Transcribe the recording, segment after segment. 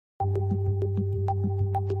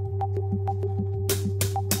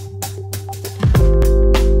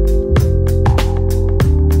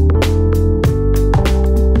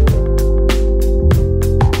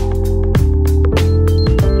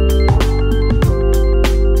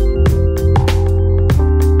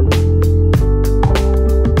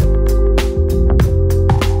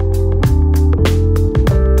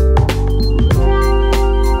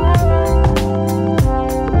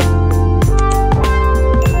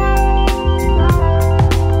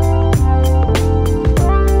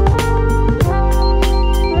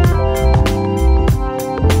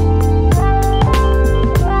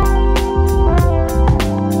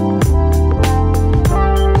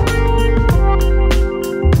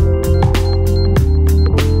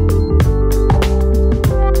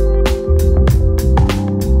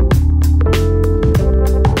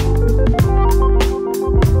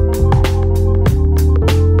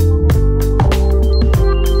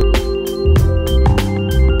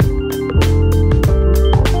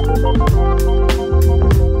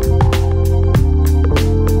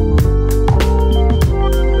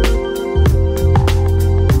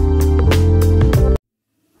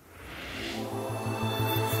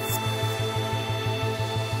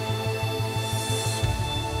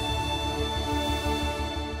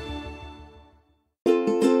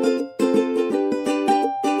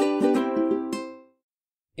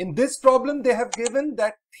In this problem, they have given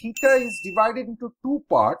that theta is divided into two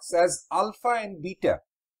parts as alpha and beta.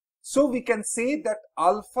 So we can say that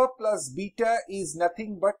alpha plus beta is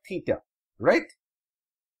nothing but theta, right?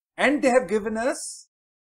 And they have given us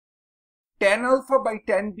tan alpha by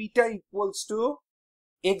tan beta equals to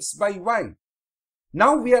x by y.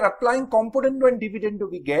 Now we are applying component and dividend,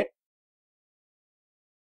 we get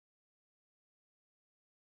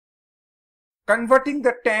converting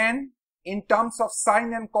the tan in terms of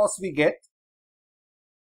sine and cos, we get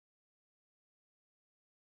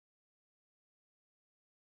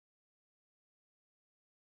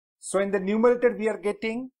so in the numerator we are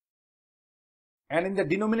getting and in the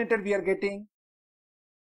denominator we are getting,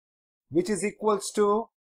 which is equals to,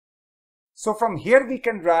 so from here we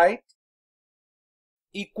can write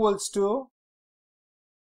equals to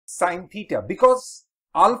sine theta, because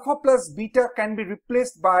alpha plus beta can be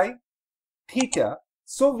replaced by theta.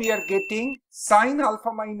 So we are getting sine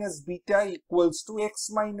alpha minus beta equals to x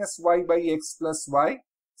minus y by x plus y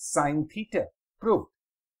sine theta. Proved.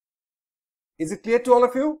 Is it clear to all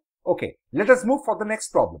of you? Okay, let us move for the next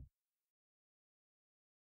problem.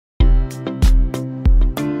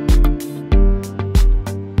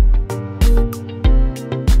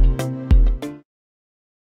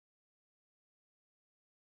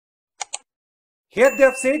 Here they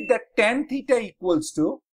have said that tan theta equals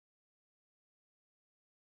to,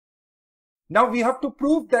 now we have to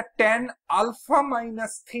prove that tan alpha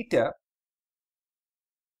minus theta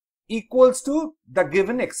equals to the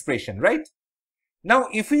given expression, right? Now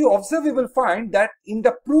if we observe, we will find that in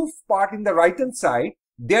the proof part in the right hand side,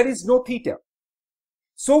 there is no theta.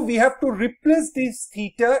 So we have to replace this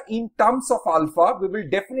theta in terms of alpha. We will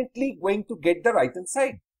definitely going to get the right hand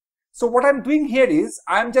side. So what I'm doing here is,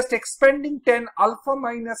 I'm just expanding tan alpha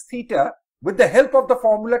minus theta with the help of the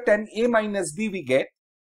formula tan A minus B we get.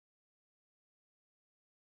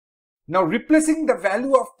 Now replacing the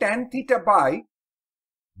value of tan theta by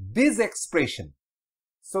this expression.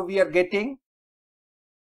 So we are getting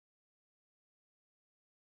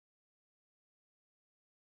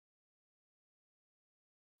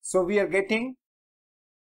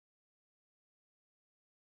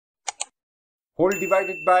whole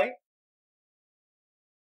divided by,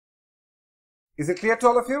 is it clear to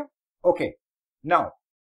all of you? Okay, now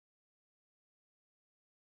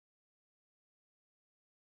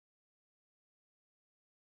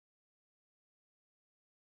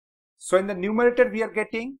so in the numerator we are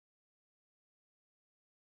getting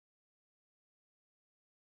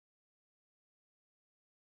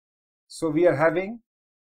we are having,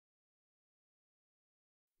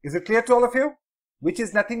 is it clear to all of you? Which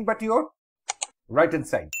is nothing but your right hand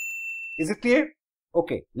side. Is it clear?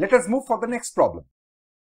 Okay, let us move for the next problem.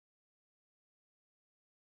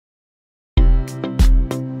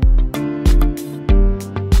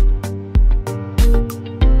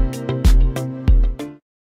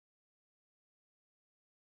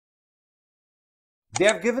 They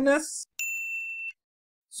have given us,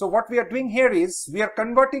 so what we are doing here is, we are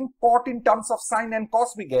converting cot in terms of sine and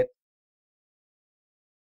cos we get.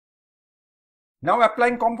 Now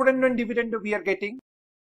applying component and dividend, we are getting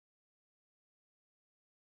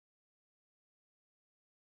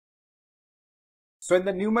so in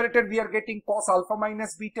the numerator we are getting cos alpha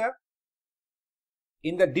minus beta.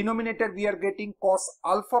 In the denominator we are getting cos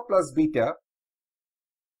alpha plus beta,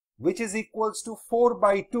 which is equals to 4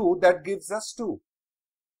 by 2, that gives us 2.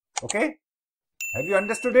 Okay, have you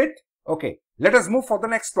understood it? Okay, let us move for the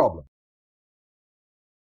next problem.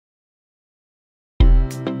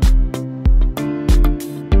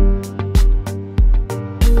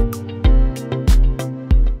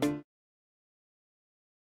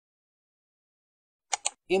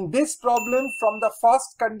 In this problem, from the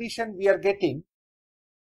first condition we are getting,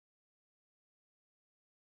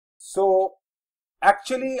 so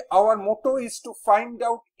actually our motto is to find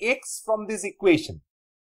out x from this equation.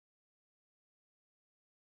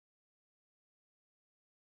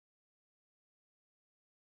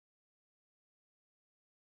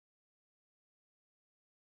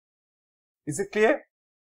 Is it clear?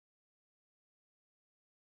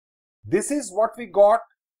 This is what we got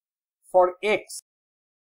for x.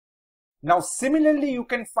 Now similarly you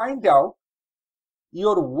can find out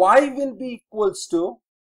your y will be equals to,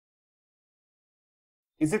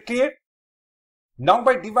 is it clear? Now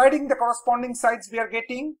by dividing the corresponding sides we are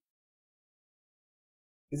getting,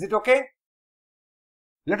 is it okay?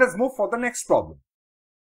 Let us move for the next problem.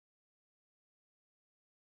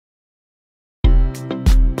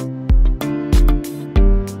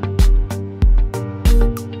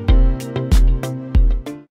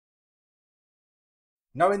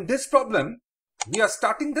 Now in this problem, we are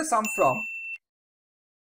starting the sum from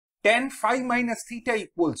tan phi minus theta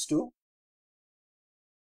equals to,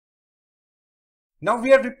 now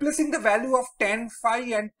we are replacing the value of tan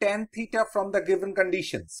phi and tan theta from the given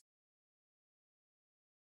conditions.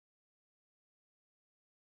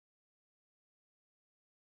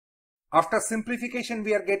 After simplification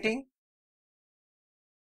we are getting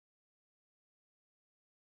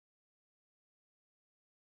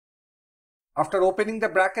after opening the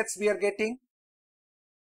brackets we are getting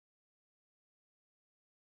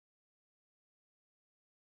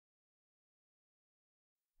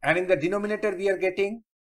and in the denominator we are getting,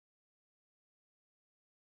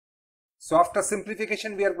 so after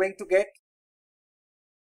simplification we are going to get,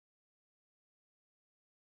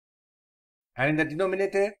 and in the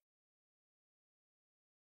denominator,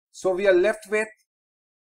 so we are left with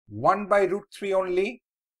 1 by root 3 only.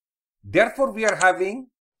 Therefore we are having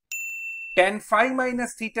tan phi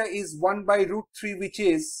minus theta is 1 by root 3, which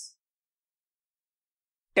is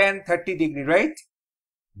tan 30 degree, right?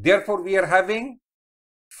 Therefore we are having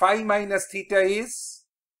phi minus theta is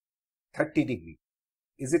 30 degree.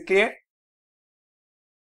 Is it clear?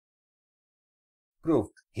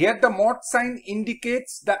 Proved. Here the mod sign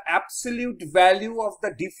indicates the absolute value of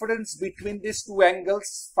the difference between these two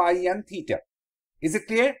angles phi and theta. Is it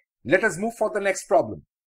clear? Let us move for the next problem.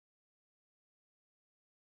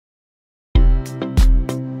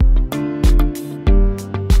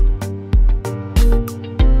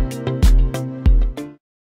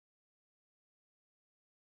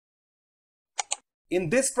 In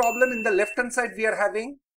this problem, in the left hand side we are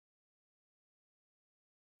having,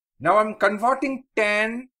 now I am converting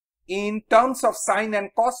tan in terms of sine and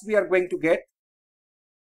cos we are going to get.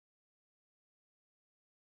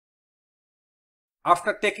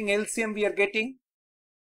 After taking LCM we are getting,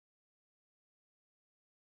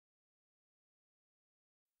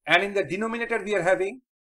 and in the denominator we are having,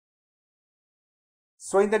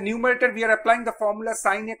 so in the numerator we are applying the formula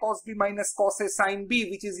sin A cos B minus cos A sin B,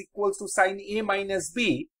 which is equals to sin A minus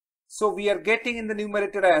B. So we are getting in the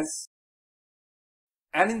numerator as,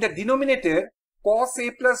 and in the denominator, cos A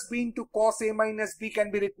plus B into cos A minus B can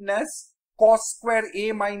be written as cos square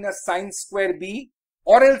A minus sin square B,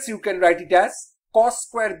 or else you can write it as cos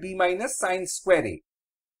square B minus sin square A.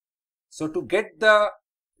 So to get the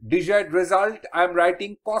desired result, I am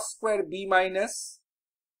writing cos square B minus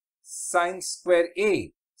sin square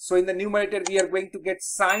A. So in the numerator we are going to get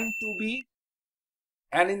sin 2B,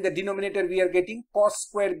 and in the denominator we are getting cos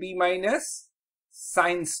square B minus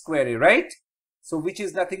sin square A, right? So which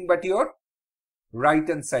is nothing but your right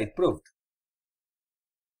hand side. Proved.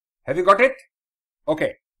 Have you got it?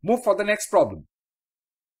 Okay, move for the next problem.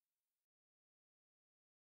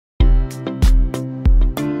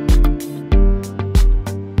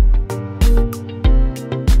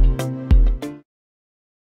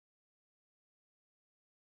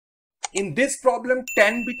 In this problem,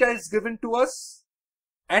 tan beta is given to us,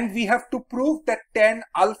 and we have to prove that tan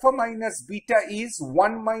alpha minus beta is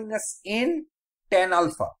 1 minus n tan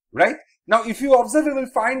alpha, right? Now, if you observe, you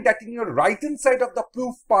will find that in your right hand side of the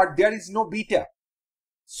proof part, there is no beta.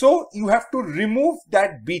 So, you have to remove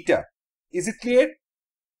that beta. Is it clear?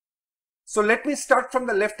 So, let me start from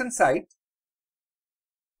the left hand side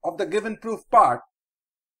of the given proof part,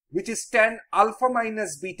 which is tan alpha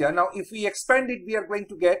minus beta. Now, if we expand it, we are going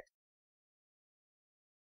to get,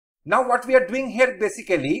 now what we are doing here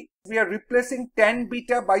basically, we are replacing tan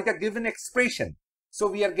beta by the given expression. So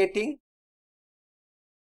we are getting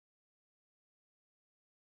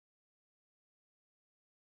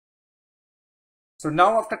so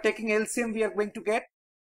now after taking LCM we are going to get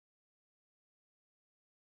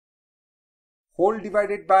whole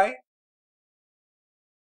divided by,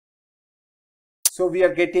 so we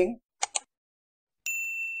are getting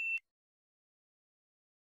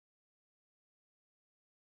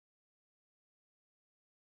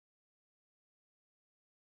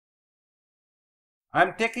I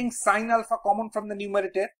am taking sin alpha common from the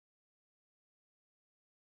numerator,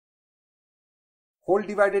 whole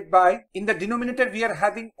divided by, in the denominator we are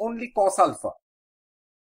having only cos alpha.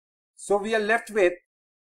 So we are left with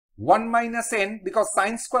 1 minus n, because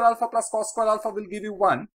sin square alpha plus cos square alpha will give you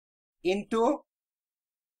 1 into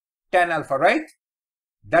tan alpha, right?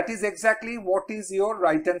 That is exactly what is your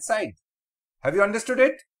right hand side. Have you understood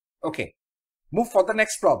it? Okay, move for the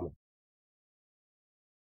next problem.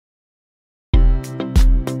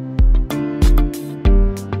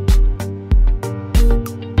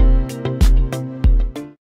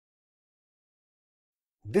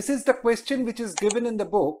 This is the question which is given in the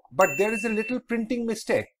book, but there is a little printing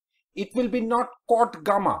mistake. It will be not cot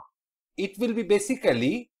gamma. It will be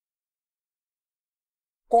basically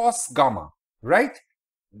cos gamma, right?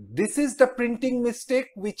 This is the printing mistake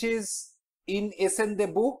which is in S.N.Dey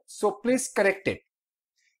book. So please correct it.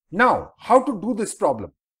 Now, how to do this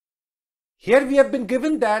problem? Here we have been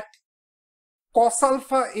given that cos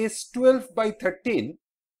alpha is 12 by 13.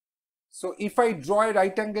 So if I draw a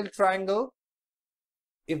right angle triangle,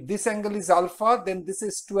 if this angle is alpha, then this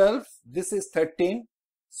is 12, this is 13.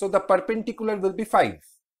 So the perpendicular will be 5.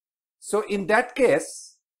 So in that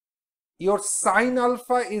case, your sine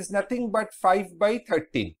alpha is nothing but 5 by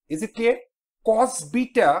 13. Is it clear? Cos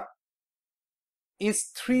beta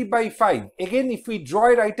is 3 by 5. Again, if we draw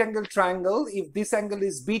a right angle triangle, if this angle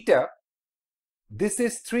is beta, this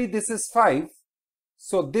is 3, this is 5.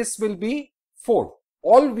 So this will be 4.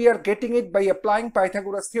 All we are getting it by applying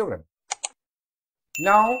Pythagoras theorem.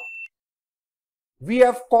 Now, we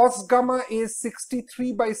have cos gamma is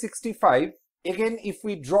 63 by 65. Again, if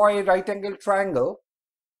we draw a right angle triangle,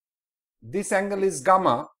 this angle is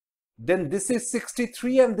gamma, then this is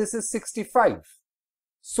 63 and this is 65.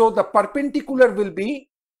 So the perpendicular will be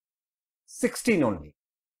 16 only.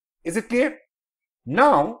 Is it clear?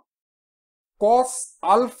 Now, cos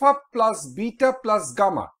alpha plus beta plus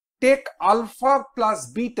gamma. Take alpha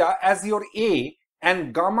plus beta as your A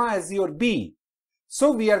and gamma as your B.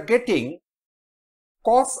 So we are getting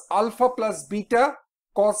cos alpha plus beta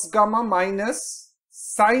cos gamma minus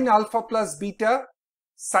sin alpha plus beta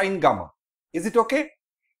sin gamma. Is it okay?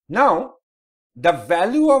 Now, the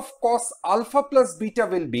value of cos alpha plus beta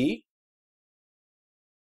will be,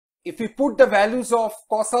 if we put the values of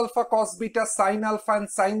cos alpha, cos beta, sin alpha and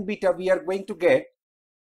sin beta, we are going to get,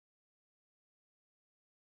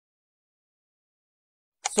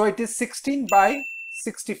 so it is 16 by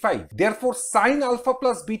 65. Therefore, sin alpha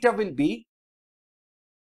plus beta will be,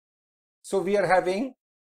 so we are having,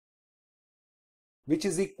 which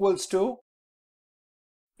is equals to,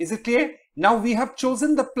 is it clear? Now we have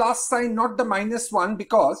chosen the plus sign, not the minus one,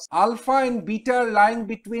 because alpha and beta are lying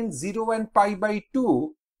between 0 and pi by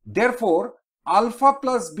 2. Therefore, alpha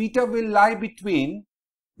plus beta will lie between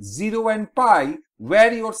 0 and pi,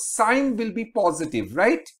 where your sign will be positive,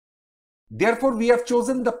 right? Therefore, we have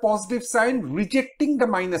chosen the positive sign, rejecting the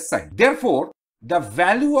minus sign. Therefore, the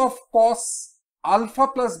value of cos alpha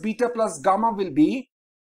plus beta plus gamma will be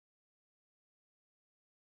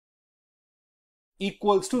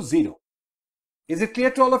equals to 0. Is it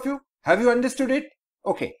clear to all of you? Have you understood it?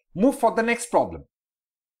 Okay, move for the next problem.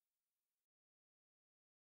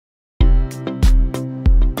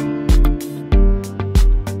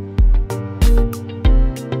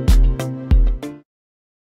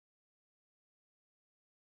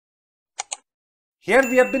 Here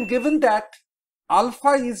we have been given that alpha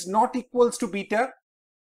is not equals to beta,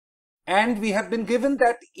 and we have been given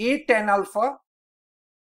that A tan alpha.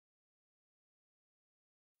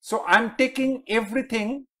 So I am taking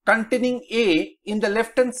everything containing A in the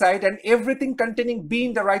left hand side and everything containing B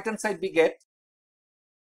in the right hand side we get.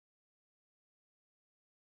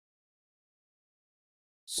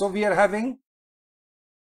 So we are having,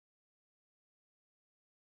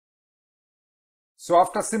 so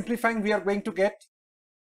after simplifying we are going to get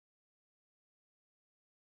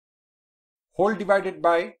whole divided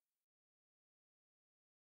by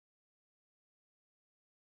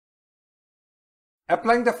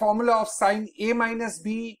applying the formula of sin A minus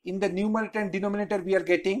B in the numerator and denominator, we are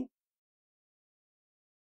getting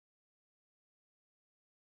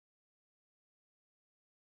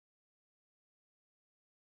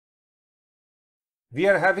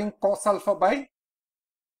cos alpha by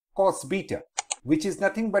cos beta, which is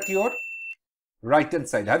nothing but your right hand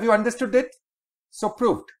side. Have you understood it? So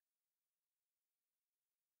proved.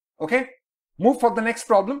 Okay, move for the next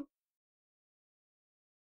problem.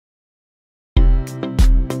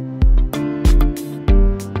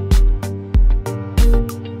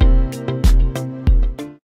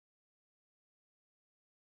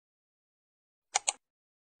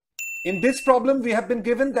 In this problem, we have been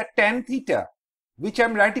given that tan theta, which I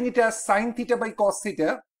am writing it as sin theta by cos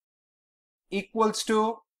theta, equals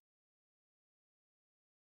to,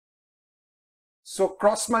 so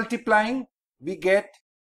cross multiplying, we get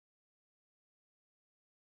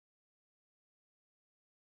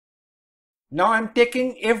now I am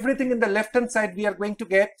taking everything in the left hand side, we are going to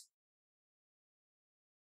get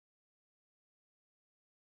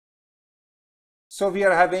so we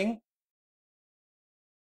are having,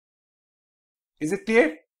 is it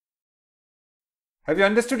clear? Have you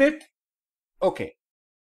understood it? Okay.